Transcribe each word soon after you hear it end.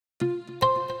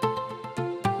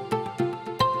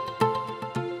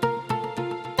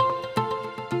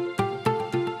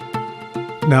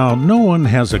Now, no one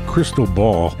has a crystal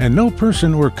ball, and no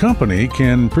person or company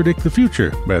can predict the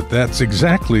future, but that's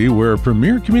exactly where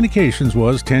Premier Communications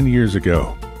was 10 years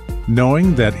ago.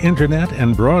 Knowing that internet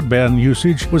and broadband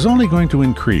usage was only going to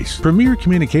increase, Premier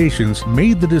Communications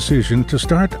made the decision to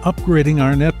start upgrading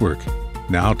our network.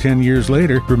 Now, 10 years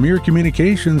later, Premier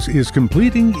Communications is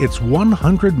completing its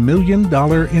 $100 million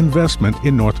investment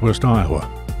in Northwest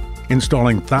Iowa,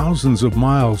 installing thousands of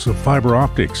miles of fiber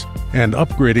optics and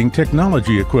upgrading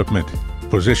technology equipment,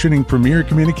 positioning Premier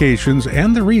Communications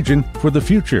and the region for the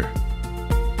future.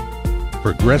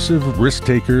 Progressive,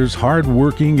 risk-takers,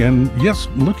 hard-working, and, yes,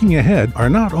 looking ahead are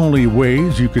not only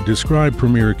ways you could describe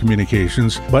Premier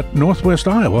Communications, but Northwest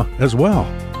Iowa as well.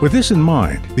 With this in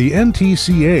mind, the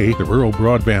NTCA, the Rural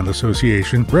Broadband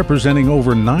Association, representing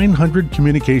over 900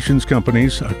 communications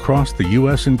companies across the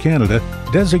U.S. and Canada,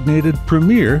 designated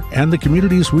Premier and the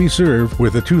communities we serve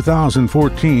with the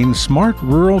 2014 Smart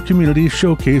Rural Community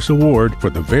Showcase Award for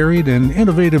the varied and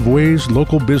innovative ways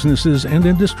local businesses and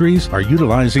industries are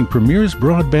utilizing Premier's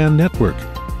broadband network.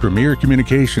 Premier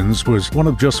Communications was one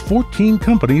of just 14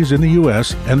 companies in the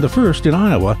U.S. and the first in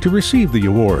Iowa to receive the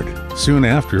award. Soon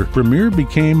after, Premier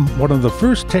became one of the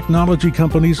first technology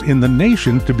companies in the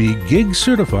nation to be GIG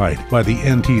certified by the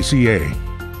NTCA.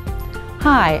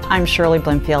 Hi, I'm Shirley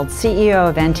Blimfield, CEO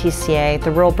of NTCA,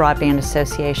 the Rural Broadband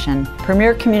Association.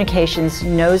 Premier Communications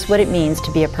knows what it means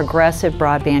to be a progressive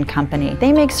broadband company.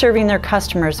 They make serving their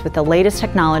customers with the latest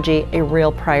technology a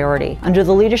real priority. Under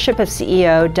the leadership of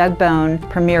CEO Doug Bone,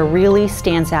 Premier really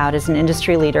stands out as an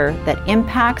industry leader that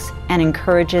impacts and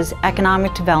encourages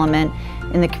economic development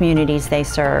in the communities they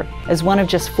serve. As one of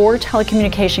just 4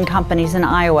 telecommunication companies in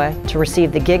Iowa to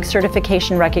receive the GIG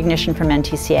certification recognition from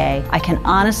NTCA, I can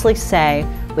honestly say,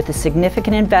 with the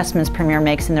significant investments Premier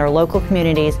makes in their local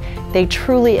communities, they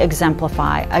truly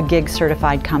exemplify a GIG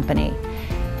certified company.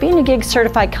 Being a GIG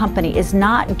certified company is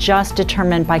not just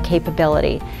determined by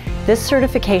capability. This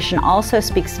certification also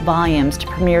speaks volumes to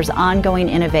Premier's ongoing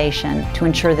innovation to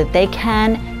ensure that they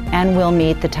can and will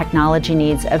meet the technology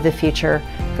needs of the future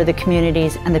for the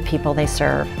communities and the people they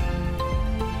serve.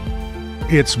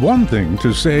 It's one thing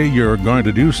to say you're going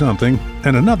to do something,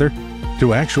 and another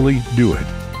to actually do it.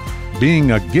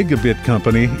 Being a Gigabit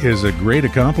company is a great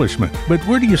accomplishment, but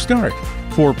where do you start?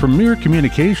 For Premier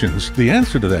Communications, the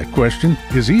answer to that question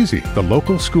is easy: the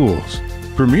local schools.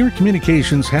 Premier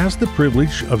Communications has the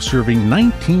privilege of serving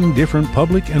 19 different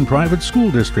public and private school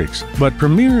districts. But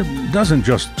Premier doesn't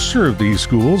just serve these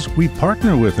schools, we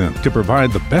partner with them to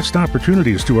provide the best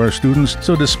opportunities to our students,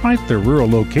 so despite their rural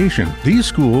location, these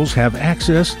schools have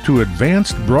access to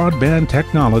advanced broadband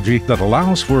technology that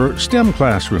allows for STEM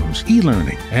classrooms,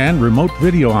 e-learning, and remote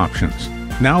video options.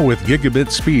 Now with Gigabit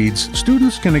speeds,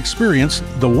 students can experience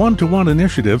the one-to-one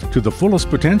initiative to the fullest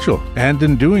potential, and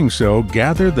in doing so,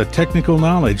 gather the technical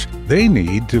knowledge they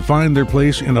need to find their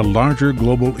place in a larger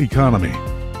global economy.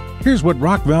 Here's what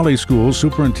Rock Valley Schools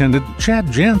Superintendent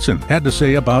Chad Jansen had to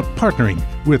say about partnering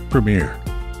with Premier.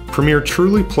 Premier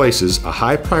truly places a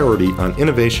high priority on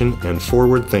innovation and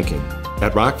forward thinking.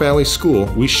 At Rock Valley School,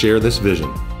 we share this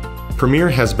vision. Premier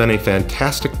has been a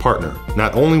fantastic partner,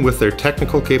 not only with their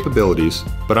technical capabilities,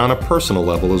 but on a personal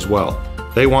level as well.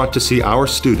 They want to see our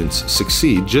students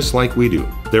succeed just like we do.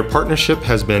 Their partnership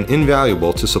has been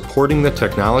invaluable to supporting the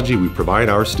technology we provide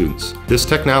our students. This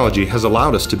technology has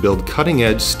allowed us to build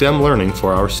cutting-edge STEM learning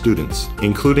for our students,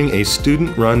 including a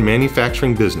student-run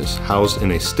manufacturing business housed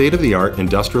in a state-of-the-art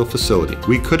industrial facility.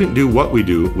 We couldn't do what we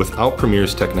do without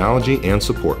Premier's technology and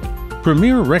support.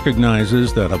 Premier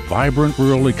recognizes that a vibrant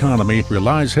rural economy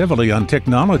relies heavily on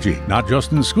technology, not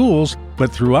just in schools,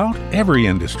 but throughout every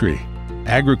industry.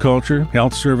 Agriculture,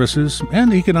 health services,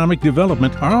 and economic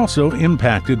development are also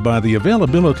impacted by the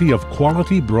availability of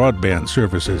quality broadband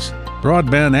services.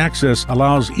 Broadband access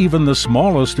allows even the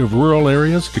smallest of rural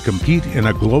areas to compete in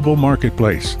a global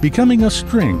marketplace, becoming a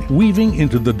string weaving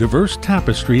into the diverse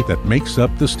tapestry that makes up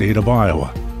the state of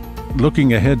Iowa.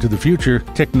 Looking ahead to the future,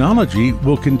 technology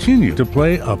will continue to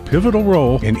play a pivotal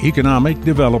role in economic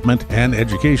development and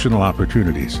educational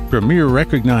opportunities. Premier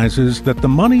recognizes that the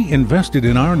money invested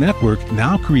in our network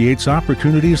now creates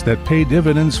opportunities that pay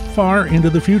dividends far into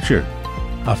the future.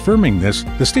 Affirming this,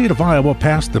 the state of Iowa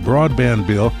passed the broadband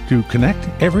bill to connect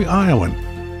every Iowan.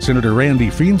 Senator Randy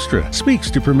Feenstra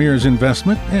speaks to Premier's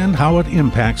investment and how it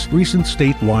impacts recent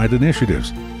statewide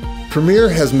initiatives. Premier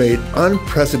has made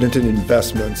unprecedented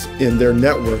investments in their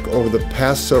network over the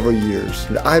past several years,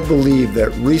 and I believe that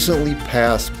recently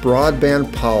passed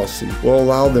broadband policy will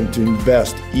allow them to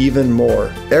invest even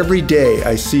more. Every day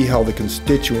I see how the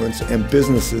constituents and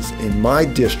businesses in my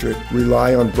district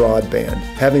rely on broadband.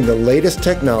 Having the latest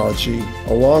technology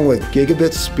along with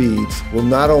gigabit speeds will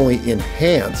not only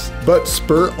enhance but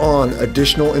spur on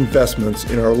additional investments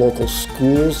in our local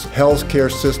schools, healthcare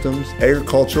systems,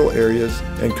 agricultural areas,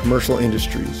 and commercial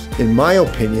industries. In my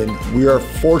opinion, we are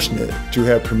fortunate to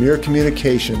have Premier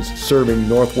Communications serving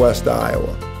Northwest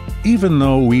Iowa. Even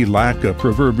though we lack a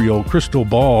proverbial crystal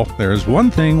ball, there's one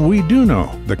thing we do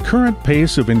know. The current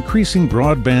pace of increasing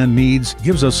broadband needs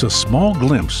gives us a small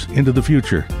glimpse into the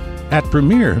future. At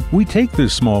Premier, we take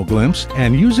this small glimpse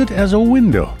and use it as a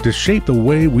window to shape the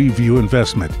way we view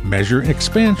investment, measure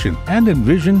expansion, and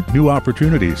envision new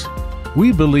opportunities.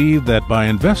 We believe that by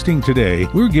investing today,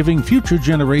 we're giving future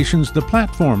generations the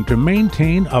platform to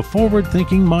maintain a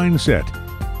forward-thinking mindset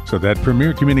so that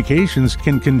Premier Communications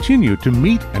can continue to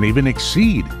meet and even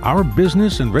exceed our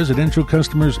business and residential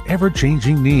customers'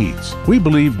 ever-changing needs. We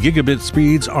believe gigabit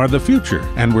speeds are the future,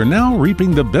 and we're now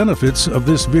reaping the benefits of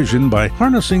this vision by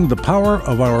harnessing the power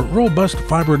of our robust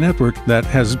fiber network that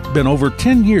has been over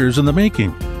 10 years in the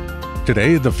making.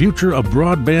 Today, the future of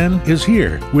broadband is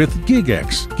here with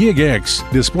GigX. GigX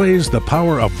displays the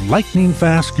power of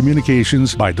lightning-fast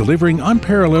communications by delivering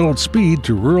unparalleled speed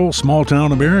to rural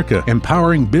small-town America,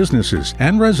 empowering businesses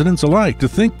and residents alike to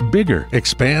think bigger,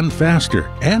 expand faster,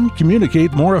 and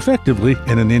communicate more effectively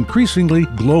in an increasingly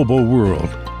global world.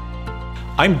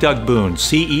 I'm Doug Boone,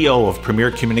 CEO of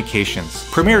Premier Communications.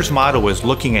 Premier's motto is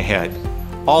looking ahead.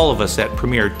 All of us at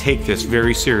Premier take this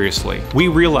very seriously. We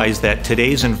realize that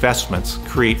today's investments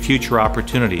create future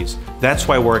opportunities. That's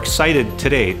why we're excited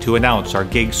today to announce our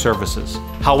gig services.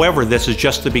 However, this is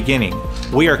just the beginning.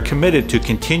 We are committed to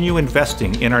continue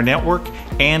investing in our network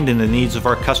and in the needs of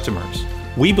our customers.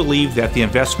 We believe that the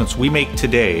investments we make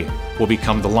today will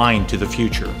become the line to the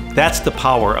future. That's the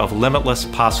power of limitless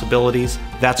possibilities.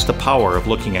 That's the power of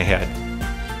looking ahead.